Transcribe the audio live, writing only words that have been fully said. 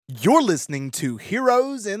You're listening to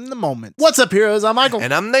Heroes in the Moment. What's up, heroes? I'm Michael.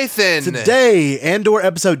 And I'm Nathan. Today, Andor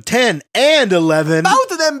episode 10 and 11.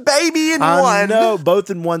 Both of them, baby, in one. I know, both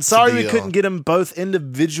in one. Sorry we deal. couldn't get them both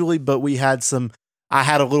individually, but we had some... I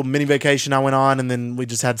had a little mini vacation I went on, and then we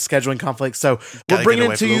just had scheduling conflicts. So we're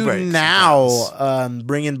bringing it to you now,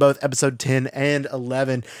 bringing both episode 10 and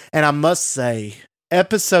 11. And I must say,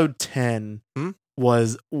 episode 10...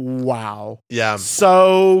 was wow. Yeah.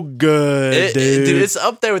 So good, dude. Dude, it's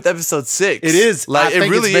up there with episode 6. It is. Like, it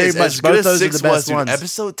really is. As good as 6 was, dude. Ones.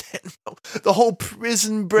 Episode 10, the whole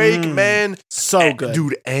prison break, man. So good.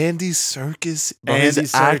 Dude, Andy Serkis, Andy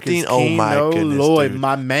his acting, Serkis, oh my goodness, Lloyd, dude.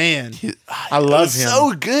 my man. I love him.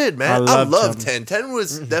 So good, man. I love him. 10. 10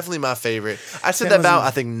 was definitely my favorite. I said 10 that about,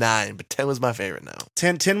 I think, 9, but 10 was my favorite now.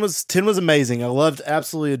 10 was amazing. I loved,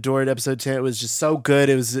 absolutely adored episode 10. It was just so good.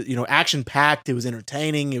 It was, action-packed. It was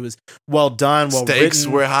entertaining. It was well done, well written. Stakes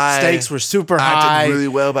were high. Stakes were super high. Acted really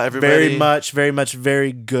well by everybody. Very much,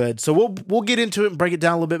 very good. So we'll get into it and break it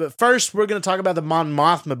down a little bit. But first, we're going to talk about the Mon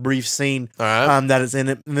Mothma brief scene that is in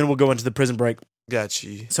it, and then we'll go into the prison break.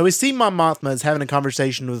 Gotcha. So we see Mon Mothma is having a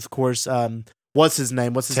conversation with, of course, what's his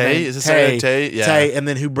name? Tay? Is it Tay? Yeah. Tay, and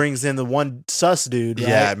then who brings in the one sus dude, right?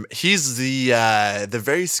 Yeah, he's the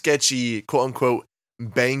very sketchy, quote unquote,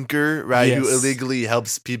 banker, right? Yes. Who illegally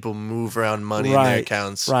helps people move around money in their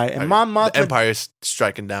accounts. Right. And Mon Mothma, the Empire's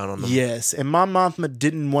striking down on them. Yes. And Mon Mothma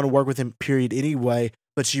didn't want to work with him, period, anyway,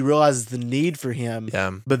 but she realizes the need for him.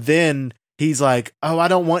 Yeah. But then he's like, oh, I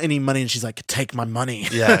don't want any money. And she's like, take my money.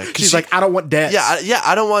 Yeah. She's like, I don't want debts. Yeah,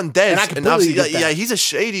 I don't want debts. And I completely get that. Yeah, he's a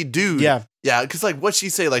shady dude. Yeah. Yeah, because like what she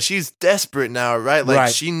say, like she's desperate now, right?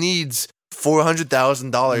 Like she needs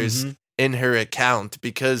 $400,000 in her account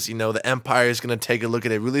because the Empire is gonna take a look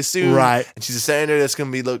at it really soon, right? And she's a senator that's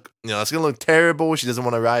gonna be it's gonna look terrible. She doesn't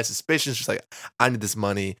want to rise suspicions. She's like, I need this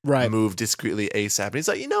money, right? Move discreetly ASAP. And he's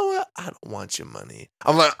like, you know what? I don't want your money.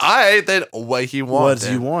 I'm like, all right, then what he wants? What does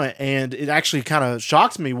he want? And it actually kind of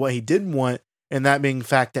shocked me what he did want, and that being the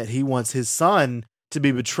fact that he wants his son to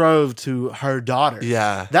be betrothed to her daughter.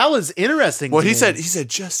 Yeah, that was interesting. Well, he said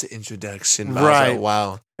just the introduction, right? I was like,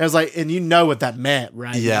 wow. I was like, and you know what that meant,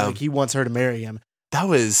 right? Yeah, like he wants her to marry him. That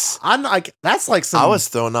was. I'm like, that's like some. I was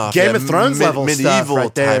thrown off. Game of Thrones level medieval stuff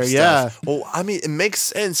right there. Type yeah. Stuff. Well, I mean, it makes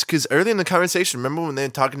sense because early in the conversation, remember when they were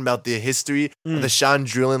talking about the history of the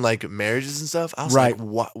Chandrilan like marriages and stuff? I was like,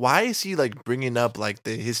 why is he like bringing up like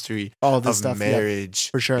the history of stuff, marriage?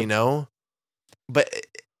 For sure. But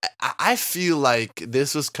I feel like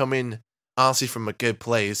this was coming honestly from a good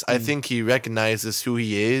place. I think he recognizes who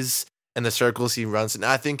he is and the circles he runs in.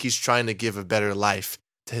 I think he's trying to give a better life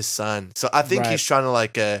to his son. So I think he's trying to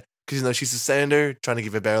like, because she's a senator, trying to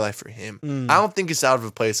give a better life for him. I don't think it's out of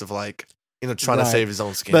a place of like, trying to save his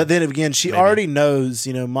own skin. But then again, she already knows,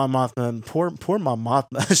 Mon Mothma, poor Mon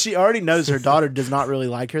Mothma, she already knows her daughter does not really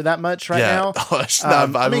like her that much now. Oh, she's not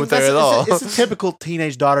vibing with her at all. It's a typical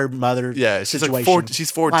teenage daughter-mother she's situation. Like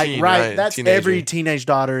she's 14, right? That's teenager. Every teenage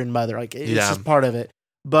daughter and mother. Like, it's just part of it.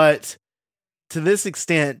 But to this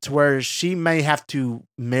extent, to where she may have to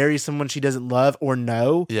marry someone she doesn't love or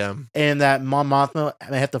know, and that Mon Mothma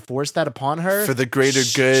may have to force that upon her for the greater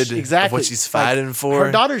good of what she's fighting for.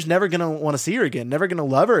 Her daughter's never gonna want to see her again, never gonna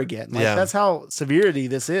love her again. Like, that's how severity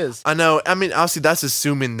this is. I know. I mean, obviously, that's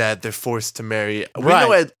assuming that they're forced to marry.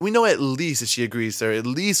 We know at least if she agrees, there at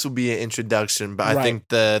least will be an introduction. But I think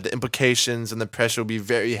the implications and the pressure will be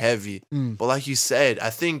very heavy. But like you said, I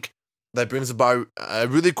think that brings about a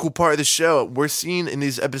really cool part of the show. We're seeing in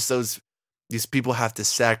these episodes, these people have to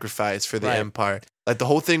sacrifice for the Empire. Like the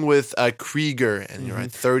whole thing with Krieger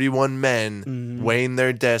and 31 men weighing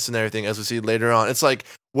their deaths and everything, as we see later on. It's like,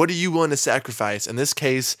 what are you willing to sacrifice? In this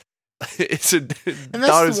case, it's a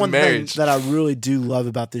daughter's the one marriage. Thing that I really do love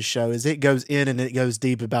about this show is it goes in and it goes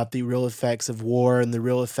deep about the real effects of war and the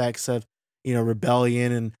real effects of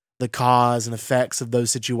rebellion and the cause and effects of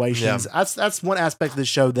those situations. That's one aspect of the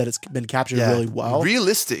show that it's been captured really well.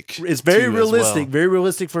 Realistic. It's very realistic, very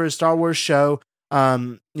realistic for a Star Wars show.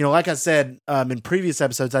 Like I said in previous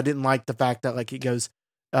episodes, I didn't like the fact that like it goes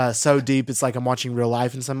so deep. It's like I'm watching real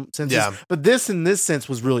life in some senses. But this, in this sense,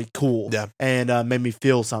 was really cool. And made me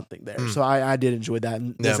feel something there. So I did enjoy that.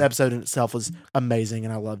 And this episode in itself was amazing,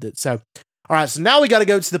 and I loved it. So, all right. So now we got to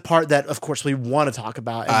go to the part that, of course, we want to talk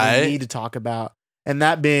about and we need to talk about. And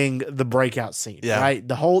that being the breakout scene, right?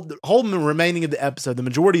 The whole remaining of the episode, the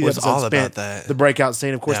majority of the episode spent the breakout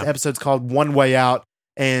scene. Of course, the episode's called One Way Out,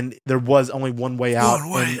 and there was only one way out.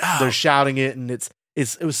 They're shouting it, and it's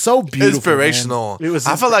it was so beautiful, inspirational. Man. It was.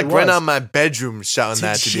 I felt like running out of my bedroom shouting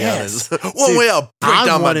that. To be honest, one way I'll break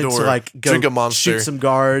down my door, to like go drink a Monster, shoot some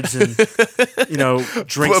guards, and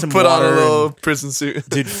drink some put water, on a little prison suit,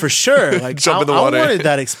 dude. For sure, like jump in the water. I wanted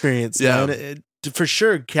that experience. Yeah, man. For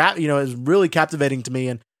sure. It was really captivating to me,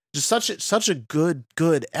 and just such a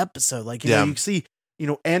good episode. Like you see.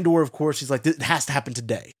 Andor, of course, he's like, it has to happen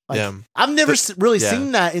today. Like, I've never really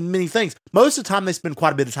seen that in many things. Most of the time, they spend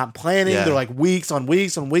quite a bit of time planning. They're like weeks on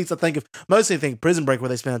weeks on weeks. I think of mostly Prison Break, where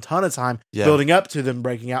they spend a ton of time building up to them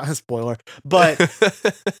breaking out. Spoiler, but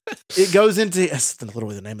it goes into that's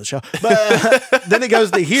literally the name of the show. But then it goes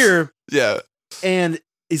to here, and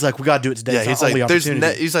he's like, we got to do it today. Yeah,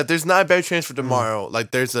 he's like, there's not a better chance for tomorrow. Like,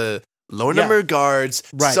 there's a low number of guards.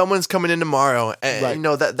 Right. Someone's coming in tomorrow, and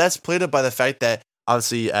that's played up by the fact that.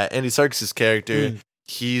 Obviously, Andy Serkis' character,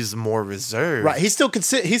 he's more reserved. Right. He's still like,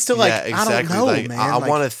 exactly. I don't know, like, man. I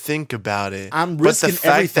want to think about it. I'm risking But the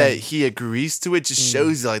fact everything. that he agrees to it just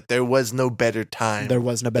shows you, like, there was no better time. There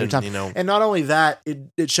was no better time. And not only that,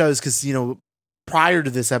 it shows because, prior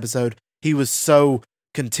to this episode, he was so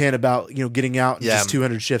content about, getting out in just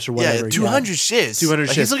 200 shifts or whatever. Yeah, 200 shifts. 200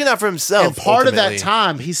 shifts. He's looking out for himself. And part of that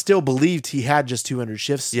time, he still believed he had just 200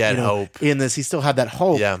 shifts. Yeah, hope. In this, he still had that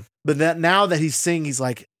hope. Yeah. But now that he's seeing, he's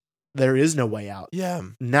like, there is no way out. Yeah.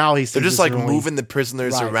 Now he's they're just like moving the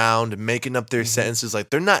prisoners around, making up their sentences. Like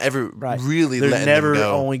they're not ever really they're letting never them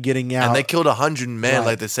go. Only getting out. And they killed 100 men,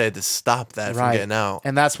 like they said, to stop that from getting out.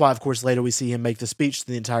 And that's why, of course, later we see him make the speech to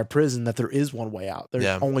the entire prison that there is one way out.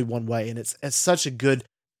 There's only one way, and it's such a good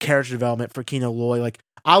character development for Kino Loy. Like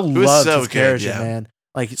I loved his character, man.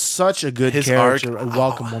 Like such a good character, a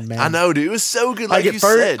welcome one, man. I know, dude. It was so good. Like at you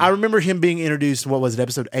first, said, I remember him being introduced. What was it,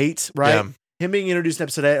 episode 8? Right. Yeah. Him being introduced in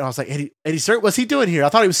episode 8, and I was like, Andy Serkis, what's he doing here? I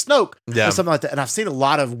thought he was Snoke, or something like that. And I've seen a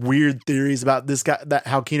lot of weird theories about this guy, that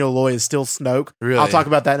how Kino Loy is still Snoke. Really? I'll talk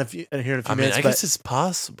about that in a few minutes. I guess it's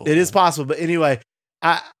possible. It is possible, but anyway,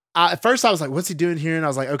 I at first I was like, what's he doing here? And I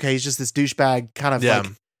was like, okay, he's just this douchebag kind of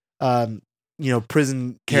like,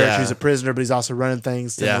 prison character. He's a prisoner, but he's also running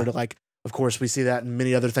things similar to like, of course, we see that in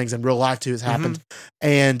many other things in real life too has happened,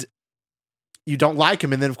 and. You don't like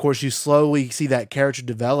him, and then of course you slowly see that character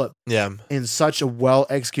develop in such a well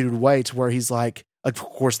executed way to where he's like of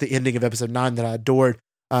course the ending of episode 9 that I adored,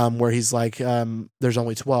 where he's like there's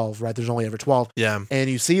only 12, right? There's only ever 12. And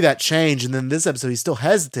you see that change, and then this episode he's still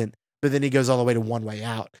hesitant, but then he goes all the way to one way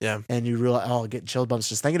out. And you realize, getting chill bumps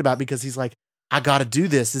just thinking about it, because he's like, I gotta do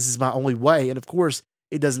this. This is my only way. And of course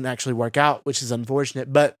it doesn't actually work out, which is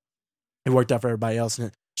unfortunate, but it worked out for everybody else, and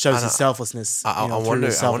it shows his selflessness. I wonder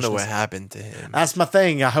what happened to him. That's my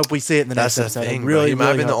thing. I hope we see it in the next episode. Thing, he might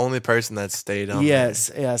have been the only person that stayed on. Yes.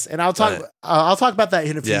 And I'll talk about that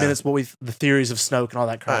in a few minutes. The theories of Snoke and all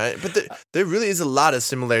that crap. All right, but there really is a lot of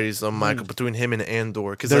similarities, Michael, between him and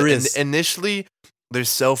Andor, because there is initially. They're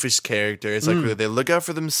selfish characters. Like really, they look out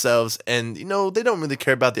for themselves, and they don't really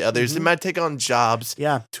care about the others. They might take on jobs,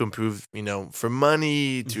 to improve, for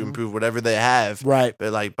money, to improve whatever they have. Right.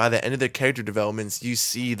 But like by the end of their character developments, you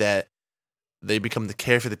see that they become the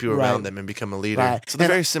care for the people around them and become a leader. Right. So they're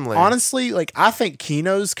very similar. Honestly, like I think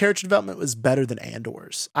Kino's character development was better than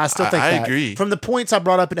Andor's. I still think I agree. From the points I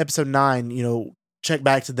brought up in episode 9, check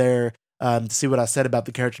back to there to see what I said about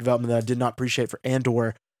the character development that I did not appreciate for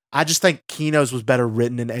Andor. I just think Kino's was better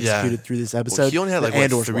written and executed through this episode. Well, he only had like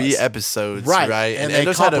 3 episodes, right? And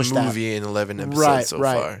Andor's had a movie in 11 episodes so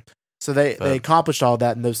far. So they accomplished all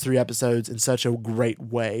that in those 3 episodes in such a great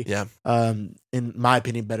way. Yeah. In my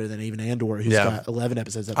opinion, better than even Andor, who's got 11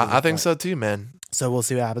 episodes. I think so too, man. So we'll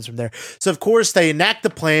see what happens from there. So of course they enact the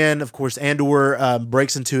plan. Of course, Andor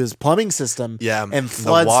breaks into his plumbing system. And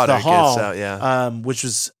floods the hall. Gets out, which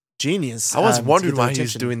was genius. I was wondering why he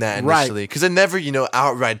was doing that initially, because it never,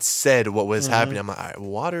 outright said what was happening. I'm like, all right,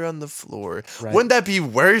 water on the floor. Right. Wouldn't that be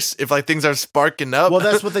worse if like things are sparking up? Well,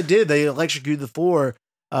 that's what they did. They electrocuted the floor,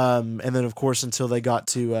 and then of course until they got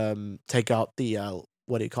to take out the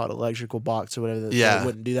what do you call it, electrical box or whatever. They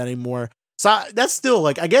wouldn't do that anymore. So that's still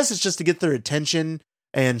like, I guess it's just to get their attention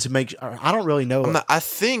and to make. I don't really know. I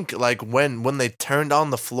think like when they turned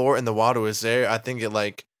on the floor and the water was there, I think it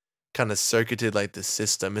like. Kind of circuited like the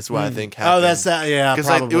system is what I think happened. Oh, that's that. Yeah, because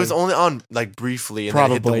like it was only on like briefly, and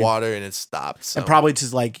then it hit the water and it stopped. So. And probably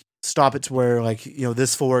to like stop it to where like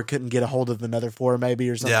this floor couldn't get a hold of another floor maybe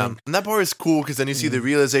or something. Yeah, and that part is cool because then you see the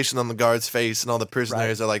realization on the guard's face, and all the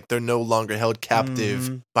prisoners are like they're no longer held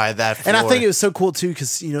captive by that floor. And I think it was so cool too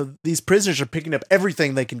because these prisoners are picking up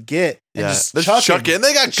everything they can get and just chucking. And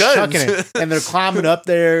they got guns, and they're climbing up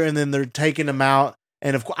there, and then they're taking them out.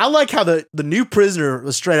 And of course, I like how the new prisoner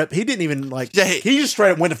was straight up. He didn't even he just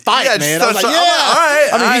straight up went to fight, man. I was like, all right.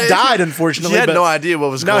 I mean, he died, unfortunately. He had no idea what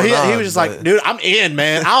was going on. He was just like, dude, I'm in,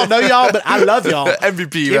 man. I don't know y'all, but I love y'all.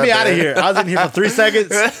 MVP. Get me out of here. I was in here for 3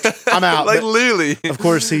 seconds. I'm out. Like, literally. Of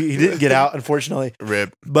course, he didn't get out, unfortunately.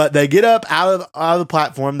 Rip. But they get up out of the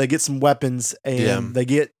platform. They get some weapons, and they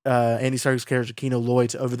get Andy Serkis' character, Kino Loy,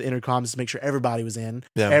 over the intercoms to make sure everybody was in.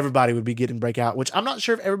 Yeah. Everybody would be getting breakout, which I'm not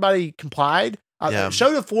sure if everybody complied. It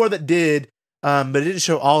showed the 4 that did, but it didn't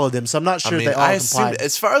show all of them. So I'm not sure if they all complied.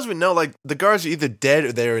 As far as we know, like the guards are either dead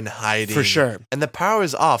or they're in hiding. For sure. And the power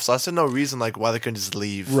is off. So I saw no reason like why they couldn't just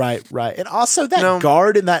leave. Right. And also that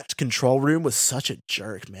guard in that control room was such a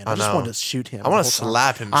jerk, man. I just wanted to shoot him. I want to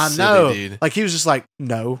slap him. I know. Dude. Like he was just like,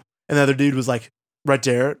 no. And the other dude was like, right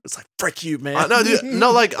there. It's like, frick you, man. No, dude.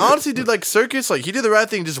 No, like, honestly, dude, like, Serkis, like, he did the right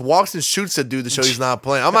thing. Just walks and shoots that dude to show he's not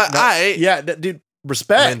playing. I'm like, all right. Yeah, dude.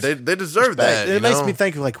 Respect. I mean, they deserve that. It makes me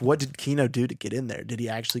think of like, what did Kino do to get in there? Did he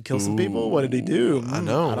actually kill some people? What did he do? I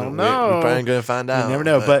know. I don't know. We're probably gonna find out. You never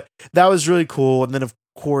know. But that was really cool. And then of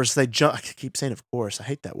course they jump. I keep saying of course. I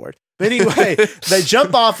hate that word. But anyway, they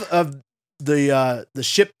jump off of the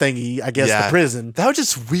ship thingy. I guess the prison. That was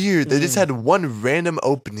just weird. They just had one random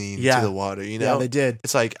opening to the water. You know, they did.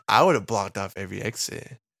 It's like I would have blocked off every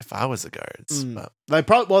exit if I was the guards. But they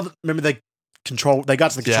probably remember they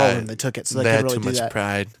got to the control room, they took it, so they couldn't really do that. Too much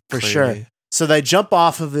pride, for sure. So they jump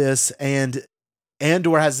off of this, and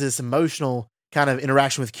Andor has this emotional kind of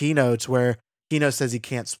interaction with Kino, to where Kino says he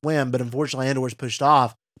can't swim, but unfortunately Andor's pushed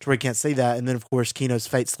off to where he can't see that, and then of course Kino's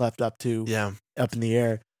fate's left up in the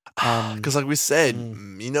air. Because like we said,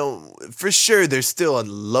 you know, for sure there's still a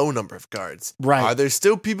low number of guards. Right. Are there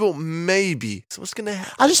still people? Maybe. So what's gonna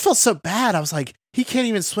happen? I just felt so bad. I was like, he can't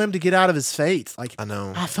even swim to get out of his fate. Like, I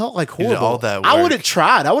know. I felt like horrible. All that work. I would have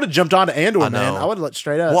tried. I would have jumped onto Andor, man. I would have let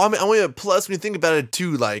straight up. Well, I mean, plus when you think about it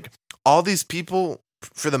too, like all these people,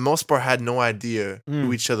 for the most part, had no idea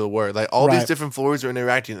who each other were. Like all these different floors were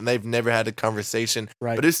interacting, and they've never had a conversation.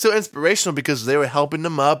 Right. But it's still inspirational because they were helping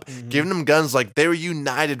them up, giving them guns. Like they were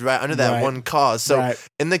united right under that one cause. So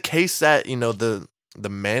in the case that the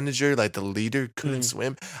manager, like the leader, couldn't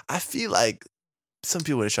swim, I feel like some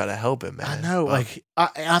people would have tried to help him, man. I know. Like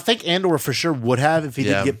I think Andor for sure would have if he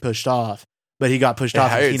didn't get pushed off. But he got pushed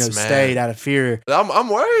off and Kino stayed out of fear. I'm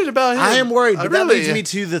worried about him. I am worried, but that leads me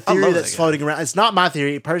to the theory that's floating around. It's not my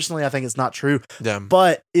theory. Personally, I think it's not true. Yeah.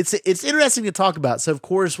 But it's interesting to talk about. So, of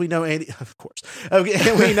course, we know Andy... Of course.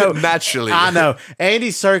 Okay, we know... Naturally. I know. Andy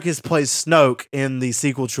Serkis plays Snoke in the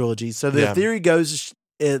sequel trilogy. So the theory goes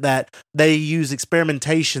that they use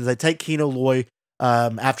experimentations. They take Kino Loy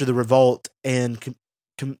after the revolt and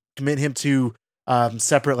commit him to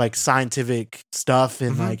separate like scientific stuff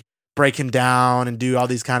and like break him down and do all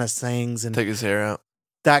these kind of things and take his hair out,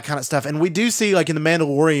 that kind of stuff. And we do see like in the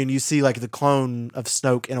Mandalorian, you see like the clone of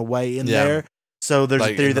Snoke in a way in there. So there's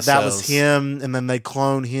a theory that was him, and then they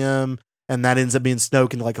clone him, and that ends up being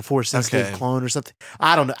Snoke into like a Force sensitive clone or something.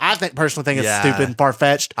 I don't know. I personally think it's stupid and far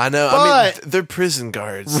fetched. I know. I mean, they're prison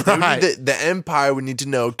guards. Right. The Empire would need to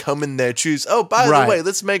know. Come in there, choose. Oh, by the way,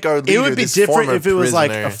 let's make our leader. It would be different if it was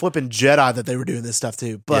like a flipping Jedi that they were doing this stuff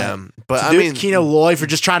too. But I mean, Kino Loy for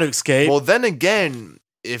just trying to escape. Well, then again,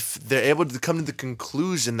 if they're able to come to the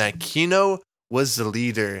conclusion that Kino was the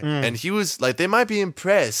leader, and he was like, they might be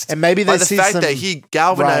impressed, and maybe by the fact that he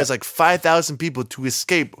galvanized like 5,000 people to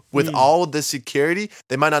escape with all the security.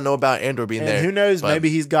 They might not know about Andor being there. Who knows? Maybe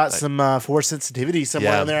he's got some Force sensitivity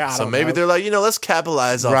somewhere in there. I don't know. They're like, let's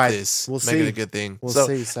capitalize off this. We'll make see. it a good thing. We'll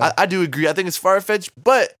see. So. I do agree. I think it's far fetched,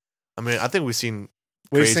 but I mean, I think we've seen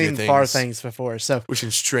far things before. So we've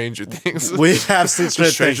seen stranger things. We have seen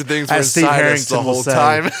stranger things. As Steve Harrington the whole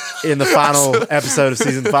time in the final episode of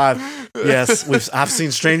season 5. Yes, I've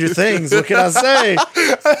seen stranger things. What can I say?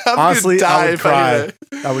 Honestly, I would cry.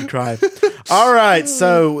 I would cry. All right,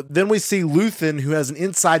 so then we see Luthen, who has an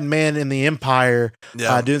inside man in the Empire,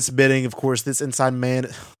 doing some bidding. Of course, this inside man,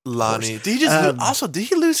 Lonnie. Did he just did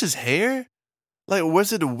he lose his hair? Like,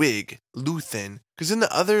 was it a wig, Luthen? Because in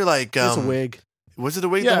the other it's a wig. Was it a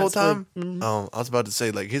wig the whole time? Oh, I was about to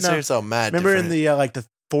say, like, his hair's all mad. Remember different. in the like the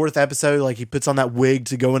 4th episode, like he puts on that wig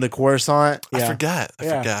to go into Coruscant. I forgot.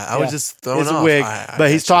 I was just throwing off. It's a wig, but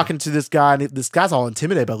he's talking to this guy, and this guy's all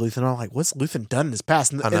intimidated by Luthen. I'm like, what's Luthen done in his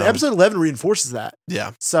past? And episode 11 reinforces that.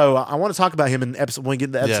 Yeah. So I want to talk about him in episode when we get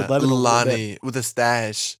into episode 11. Lonnie with a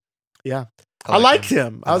stash. Yeah. I liked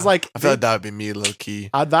him. I was like, I feel like that would be me, low key.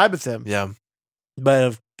 I'd vibe with him. Yeah.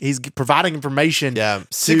 But he's providing information. Yeah,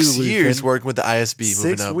 6 years working with the ISB.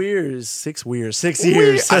 6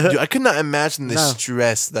 years. I could not imagine the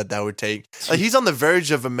stress that would take. Like, he's on the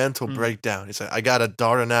verge of a mental breakdown. He's like, I got a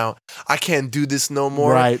daughter now. I can't do this no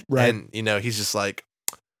more. Right. And he's just like,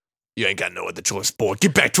 you ain't got no other choice, boy.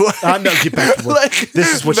 Get back to work. I know, get back to work. Like,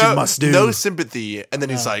 this is what you must do. No sympathy. And then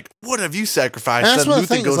he's like, what have you sacrificed? And then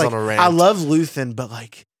Luthen goes on a rant. I love Luthen, but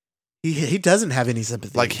like, he doesn't have any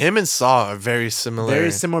sympathy. Like, him and Saw are very similar.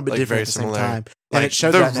 Very similar, but different at the same time. And it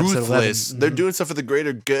shows they're that in ruthless. They're doing stuff for the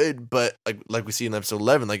greater good, but like we see in episode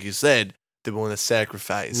 11, like you said, they're willing to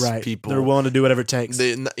sacrifice people. They're willing to do whatever it takes.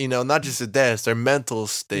 They, not just their deaths, their mental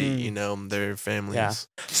state, their families. Yeah.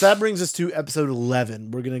 So that brings us to episode 11.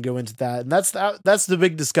 We're going to go into that. And that's the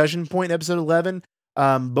big discussion point, episode 11.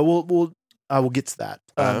 But we'll get to that.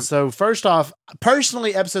 So first off,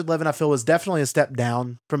 personally, episode 11, I feel, was definitely a step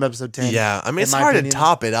down from episode 10. Yeah. I mean, it's hard to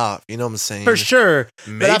top it up. You know what I'm saying? For sure.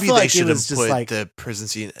 Maybe they should have put the prison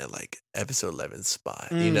scene at like episode 11 spot,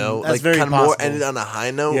 like kind of more ended on a high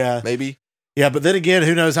note. Yeah. Maybe. Yeah, but then again,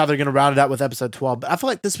 who knows how they're going to round it out with episode 12. But I feel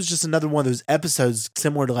like this was just another one of those episodes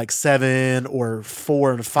similar to like 7 or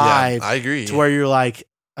 4 and 5. Yeah, I agree. To where you're like,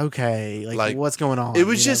 okay, like what's going on? It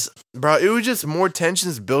was just, bro, it was just more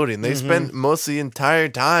tensions building. They spent most of the entire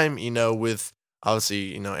time, with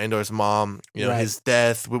obviously, Andor's mom, his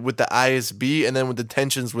death, with the ISB, and then with the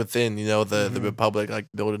tensions within, the Republic, like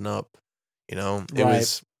building up. It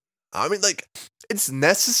was, I mean, like, it's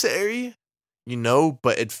necessary.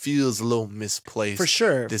 But it feels a little misplaced for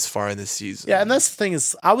sure this far in the season. Yeah, and that's the thing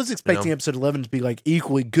is, I was expecting episode 11 to be like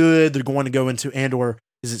equally good. They're going to go into Andor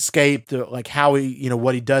his escape, like how he,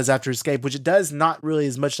 what he does after escape, which it does not really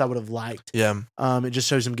as much as I would have liked. Yeah. It just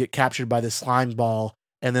shows him get captured by this slime ball,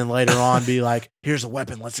 and then later on be like, "Here's a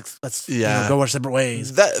weapon. Let's go our separate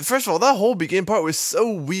ways." That first of all, that whole beginning part was so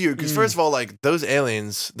weird because first of all, like those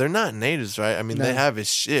aliens, they're not natives, right? I mean, they have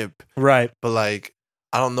his ship, right? But like,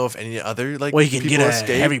 I don't know if any other you can get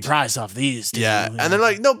a heavy price off these. Yeah, and they're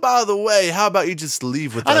like, no, by the way, how about you just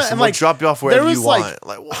leave with us and we'll drop you off wherever you want.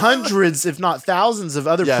 Like hundreds, if not thousands, of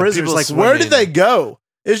other prisoners. Like, where did they go?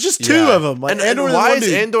 It's just 2 of them. Like, and why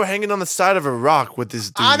is Andor hanging on the side of a rock with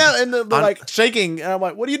this dude? I know, and they're like shaking, and I'm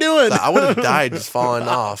like, what are you doing? I would have died just falling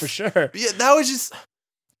off for sure. But yeah, that was just.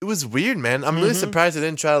 It was weird, man. I'm really surprised they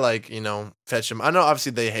didn't try to fetch him. I know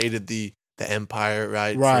obviously they hated the Empire,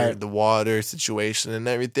 right? For the water situation and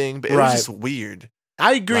everything, but it was just weird.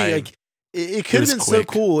 I agree. Like it could have been so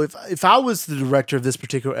cool if I was the director of this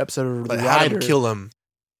particular episode or the writer. Had him kill him.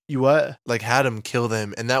 You what? Like had him kill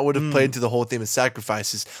them, and that would have played to the whole theme of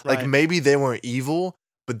sacrifices. Like maybe they weren't evil,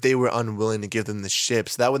 but they were unwilling to give them the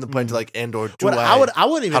ships. That wouldn't have played to like Andor. I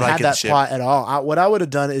wouldn't even have that plot at all. What I would have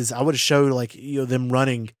done is I would have showed like them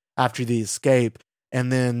running after the escape. And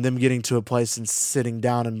then them getting to a place and sitting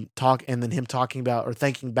down and talk, and then him talking about or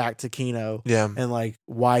thinking back to Kino, and like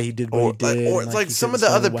why he did what he did, or like some of the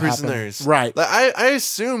other prisoners, happened. Right? Like I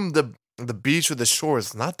assume the beach with the shore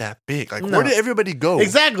is not that big. Like where did everybody go?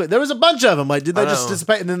 Exactly, there was a bunch of them. Like did they just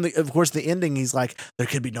dissipate? And then of course the ending, he's like, there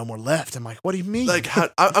could be no more left. I'm like, what do you mean? Like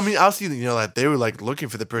I mean, I'll see. Like they were like looking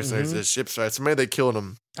for the prisoners, the ships, right? So maybe they killed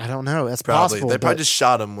them. I don't know. That's probably possible. They probably just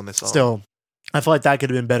shot him when they saw. Still. Him. I feel like that could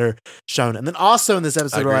have been better shown. And then also in this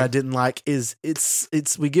episode, what I didn't like is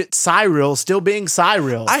we get Cyril still being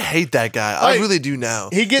Cyril. I hate that guy. I really do now.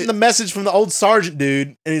 He getting the message from the old sergeant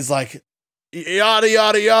dude, and he's like, yada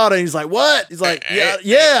yada yada. And he's like, what? He's like,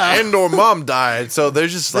 yeah. Andor mom died, so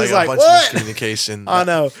there's just like a bunch of miscommunication. I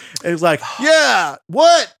know. And he's like, yeah,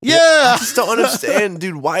 what? Yeah. I just don't understand,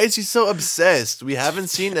 dude. Why is he so obsessed? We haven't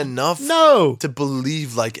seen enough to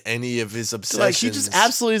believe like any of his obsessions. Like he just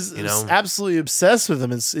absolutely obsessed with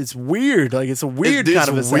him. It's weird. Like it's a weird kind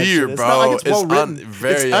of obsession. Weird, bro. It's not like it's well written.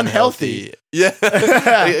 Very unhealthy. Yeah,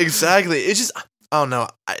 exactly. It's just. I don't know.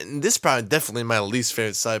 This is probably definitely my least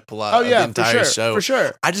favorite side plot of the entire show. For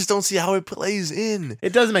sure. I just don't see how it plays in.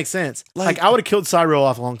 It doesn't make sense. Like I would have killed Cyril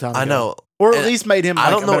off a long time ago. I know. Or at least made him I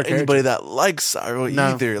don't know character. anybody that likes Cyril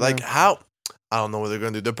either. Like how? I don't know what they're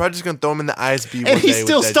going to do. They're probably just going to throw him in the ISB and he's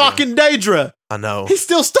still stalking Daedra. I know. He's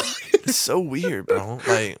still stalking. It's so weird, bro.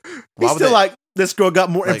 Like he's still like, this girl got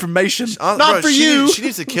more information. Not for you. She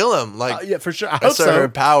needs to kill him. Like yeah, for sure. I hope so. Her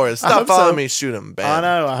powers. Stop following me. Shoot him. Bam. I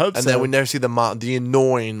know. I hope so. And then we never see the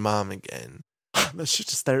annoying mom again. She's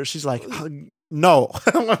just there. She's like, no,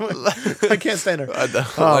 I can't stand her. I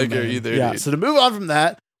don't like her either. Yeah. Dude. So to move on from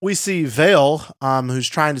that, we see Vale, who's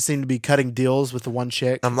trying to seem to be cutting deals with the one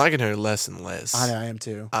chick. I'm liking her less and less. I know, I am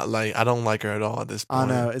too. I don't like her at all at this point.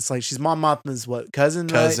 I know. It's like she's Mon Mothma's cousin,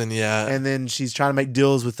 right? Yeah. And then she's trying to make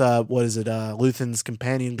deals with Luthen's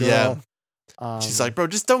companion girl. Yeah. She's like, bro,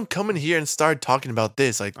 just don't come in here and start talking about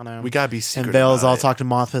this. Like, we gotta be secret. And Belle's all talking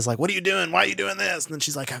to Mothma's like, what are you doing? Why are you doing this? And then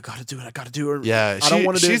she's like, I gotta do it. Yeah, I don't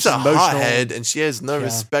want to do it. She's a hothead, and she has no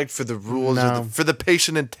respect for the rules or for the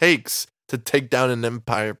patient it takes to take down an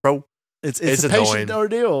empire, bro. It's a patient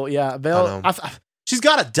ordeal. Yeah, Belle, she's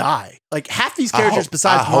gotta die. Like half these characters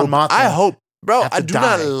besides Mon Mothma. I hope, bro. I do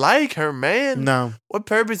not like her, man. No. What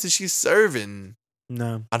purpose is she serving?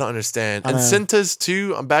 No, I don't understand. And Cinta's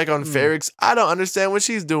too. I'm back on Ferrix. I don't understand what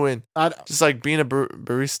she's doing. Just like being a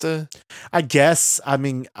barista. I guess. I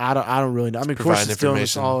mean, I don't really know. I mean, of course, it's filming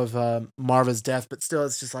all of Marva's death, but still,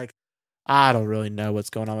 it's just like I don't really know what's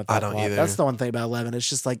going on with that. I don't either. That's the one thing about 11. It's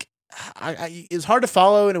just like it's hard to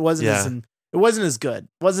follow, and it wasn't as good.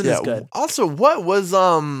 It wasn't as good. Also, what was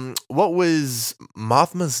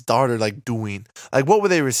Mothma's daughter like doing? Like, what were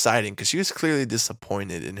they reciting? Because she was clearly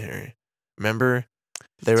disappointed in her. Remember?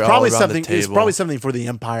 They were probably something. It's probably something for the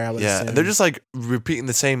Empire. I would assume. And they're just like repeating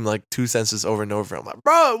the same like two sentences over and over. I'm like,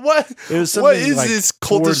 bro, what? It was what is like this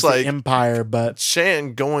cultish like Empire? But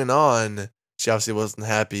chant going on. She obviously wasn't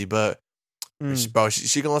happy, but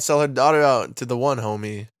she gonna sell her daughter out to the one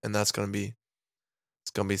homie, and that's gonna be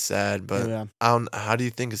sad. But I don't. How do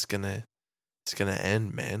you think it's gonna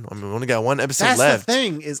end, man? I mean, we only got one episode left. That's the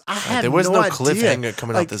thing is, there was no cliffhanger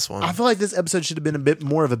coming out this one. I feel like this episode should have been a bit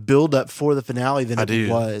more of a build up for the finale than it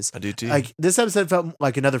was. I do too. Like this episode felt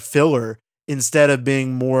like another filler instead of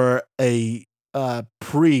being more a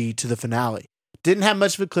pre to the finale. Didn't have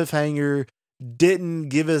much of a cliffhanger. Didn't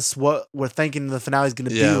give us what we're thinking the finale is going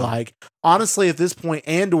to be like. Honestly, at this point,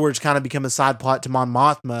 Andor's kind of become a side plot to Mon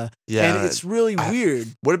Mothma. Yeah. And it's really weird.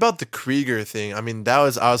 What about the Krieger thing? I mean, that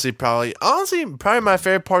was probably my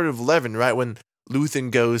favorite part of 11, right? When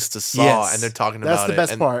Luthen goes to Saw and they're talking about it. That's the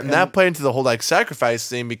best part. And that played into the whole like sacrifice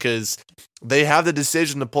thing because they have the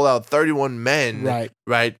decision to pull out 31 men,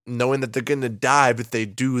 right? Knowing that they're going to die, but if they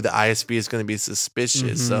do, the ISB is going to be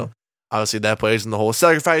suspicious. So obviously, that plays in the whole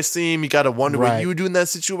sacrifice theme. You got to wonder what you would do in that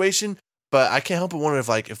situation. But I can't help but wonder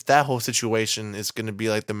if that whole situation is going to be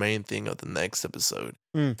like the main thing of the next episode.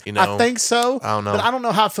 You know, I think so. I don't know. But I don't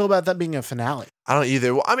know how I feel about that being a finale. I don't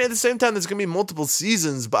either. Well, I mean, at the same time, there's going to be multiple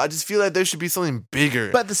seasons, but I just feel like there should be something bigger.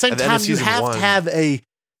 But at the same time, you have to have a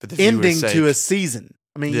ending to a season.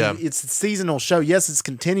 I mean, it's a seasonal show. Yes, it's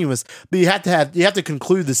continuous, but you have to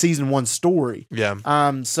conclude the season 1 story.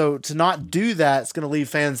 Yeah. So to not do that, it's going to leave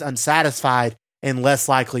fans unsatisfied and less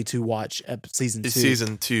likely to watch season 2.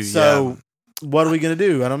 Season 2. So what are we going to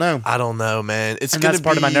do? I don't know. I don't know, man. It's going to be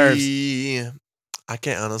part of my nerves. I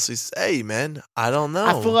can't honestly say, man. I don't know.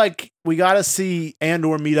 I feel like we got to see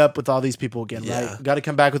Andor meet up with all these people again, right? Got to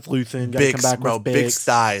come back with Luthen. Got to come back with Bix. Bix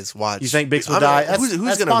dies. Watch. You think Bix will die? Who's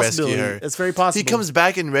going to rescue her? It's very possible. He comes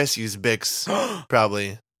back and rescues Bix.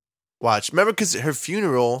 Probably. Watch. Remember, because her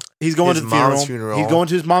funeral. He's going to the funeral. He's going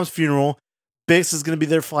to his mom's funeral. Bix is going to be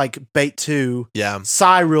there for like bait 2. Yeah.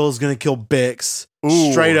 Cyril is going to kill Bix.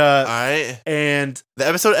 Ooh, straight up. All right. And the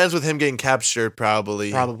episode ends with him getting captured,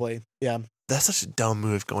 probably. Yeah. That's such a dumb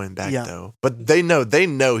move going back, though. But they know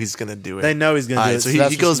he's going to do it. They know he's going to do it. So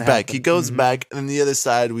he goes back. He goes back. And then the other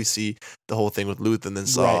side, we see the whole thing with Luthen and then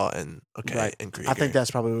Saw and Krieger. I think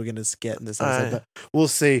that's probably what we're going to get in this episode. But we'll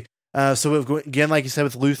see. So again, like you said,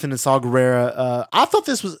 with Luthen and Saw Gerrera, I thought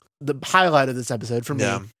this was the highlight of this episode for me.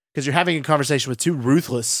 Because you're having a conversation with 2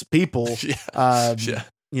 ruthless people, for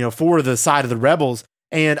the side of the rebels.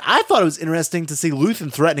 And I thought it was interesting to see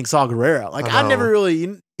Luthen threatening Saw Gerrera. Like, I never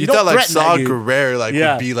really... You thought like Saw Gerrera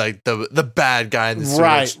would be like the bad guy in this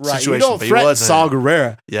situation. You don't threaten Saw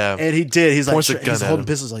Gerrera. Yeah. And he did. He's like, he's holding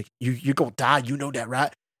pistols like, you're going to die. You know that,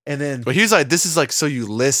 right? And then... But he was like, this is like so you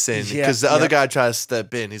listen. Because the other guy tried to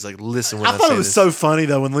step in. He's like, listen when I thought it was so funny,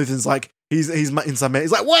 though, when Luthen's like, He's inside man.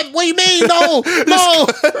 He's like, what? What do you mean? No.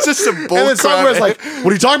 It's just some bull. And then Saw Gerrera's like, what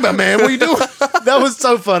are you talking about, man? What are you doing? That was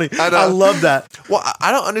so funny. I love that. Well,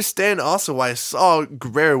 I don't understand also why Saw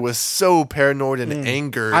Gerrera was so paranoid and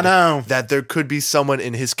angered. I know. That there could be someone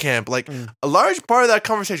in his camp. Like, a large part of that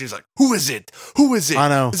conversation is like, who is it? Who is it? I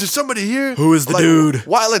know. Is there somebody here? Who is the dude?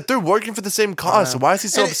 Why? Like, they're working for the same cause. So why is he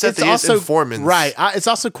so upset that he has informants? Right. It's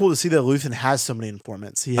also cool to see that Luthen has so many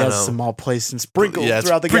informants. He has them all placed and sprinkled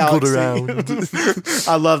throughout the galaxy. Around.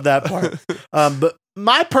 I love that part. But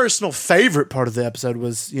my personal favorite part of the episode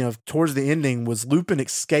was, towards the ending, was Lupin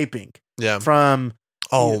escaping from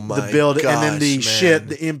the build, and then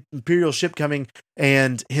the Imperial ship coming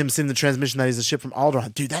and him seeing the transmission that he's a ship from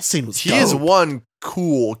Alderaan. Dude, that scene was dope. He is one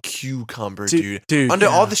cool cucumber, dude. Under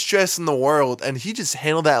all the stress in the world, and he just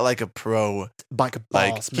handled that like a pro. Like a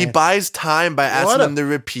boss, man. He buys time by asking them to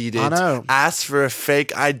repeat it. I know. Asks for a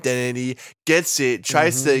fake identity, gets it,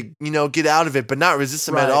 tries to, get out of it, but not resist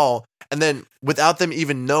them at all. and then without them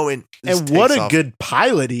even knowing. And what a good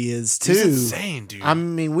pilot he is too. He's insane, dude. I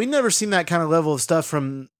mean, we've never seen that kind of level of stuff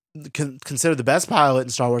from considered the best pilot in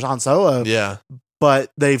Star Wars, Han Solo. Yeah.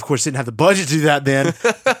 But they, of course, didn't have the budget to do that then.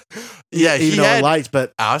 Yeah, even though it liked,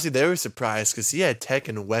 but honestly, they were surprised because he had tech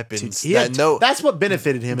and weapons. Dude, that's what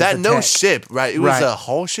benefited him. That no ship, right? It was a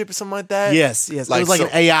hull ship or something like that. Yes. Like, it was like an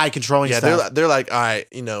AI controlling stuff. Yeah, they're like, all right,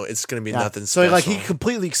 it's gonna be nothing. So special. like he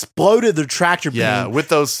completely exploded the tractor beam. Yeah, with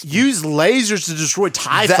those used lasers to destroy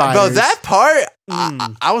TIE fighters. Bro, that part,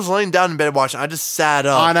 I was laying down in bed watching. I just sat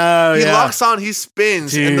up. I know. He locks on, he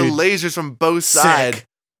spins, and the lasers from both sides.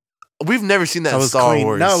 We've never seen that in Star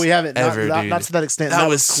Wars. No, we haven't. Ever, not to that extent. That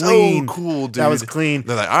was clean. So cool, dude. That was clean.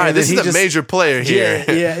 They're like, all right, this is a major player here.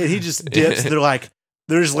 Yeah, and he just dips. And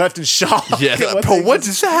they're just left in shock. Yeah, bro, what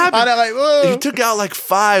just happened? Whoa. He took out like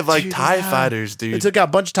 5 TIE fighters, dude. He took out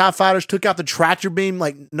a bunch of TIE fighters, took out the tractor beam.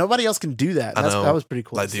 Like, nobody else can do that. That was pretty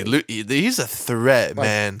cool. Like, dude, he's a threat,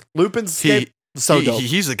 man. Lupin's dope.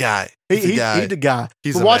 He's a guy. He's the guy.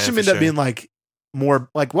 He's but watch him end up being more,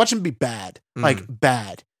 watch him be bad.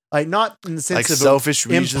 Bad. Like, not in the sense of selfish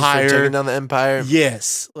reasons for taking down the Empire.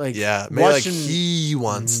 Yes. Yeah. Maybe he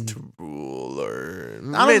wants to rule, or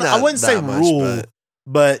I wouldn't say rule,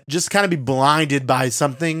 but just kind of be blinded by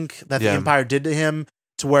something that the Empire did to him,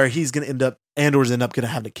 to where he's going to end up going to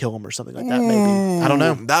have to kill him or something like that. Maybe I don't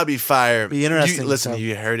know. That'd be fire. Be interesting.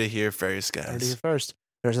 You heard it here first, guys. Heard it here first.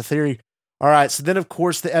 There's a theory. All right, so then of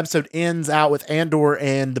course the episode ends out with Andor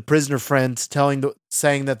and the prisoner friends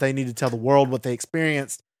saying that they need to tell the world what they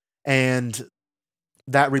experienced and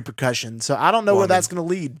that repercussion. So I don't know where that's going to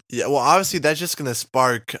lead. Yeah, well, obviously that's just going to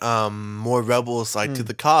spark more rebels to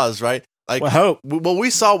the cause, right? Like, hope. Well,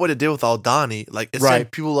 we saw what it did with Aldhani. Like, it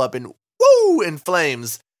sent people up in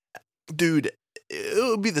flames, dude. It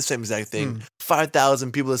would be the same exact thing.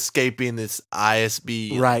 5,000 people escaping this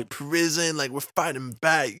ISB prison. Like, we're fighting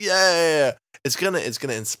back. Yeah. It's gonna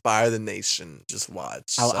inspire the nation. Just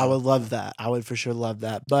watch. I would love that. I would for sure love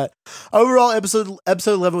that. But overall, episode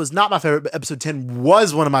 11 was not my favorite, but episode 10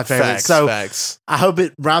 was one of my favorites. Facts. I hope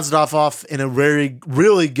it rounds it off in a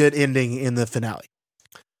really good ending in the finale.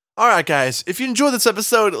 All right, guys. If you enjoyed this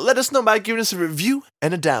episode, let us know by giving us a review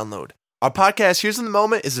and a download. Our podcast, Here's in the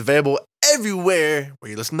Moment, is available everywhere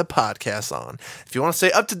where you listen to podcasts on. If you want to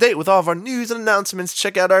stay up to date with all of our news and announcements,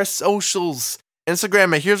 check out our socials.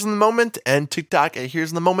 Instagram at Here's in the Moment and TikTok at Here's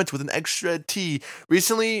in the Moment with an extra T.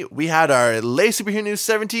 Recently, we had our Lay Superhero News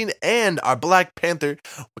 17 and our Black Panther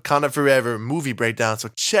Wakanda Forever movie breakdown, so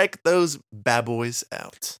check those bad boys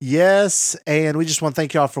out. Yes, and we just want to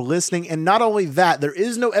thank y'all for listening. And not only that, there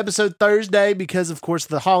is no episode Thursday because, of course,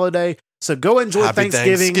 the holiday. So go enjoy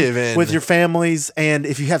Thanksgiving with your families. And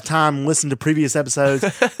if you have time, listen to previous episodes.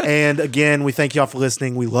 And again, we thank y'all for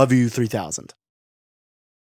listening. We love you, 3000.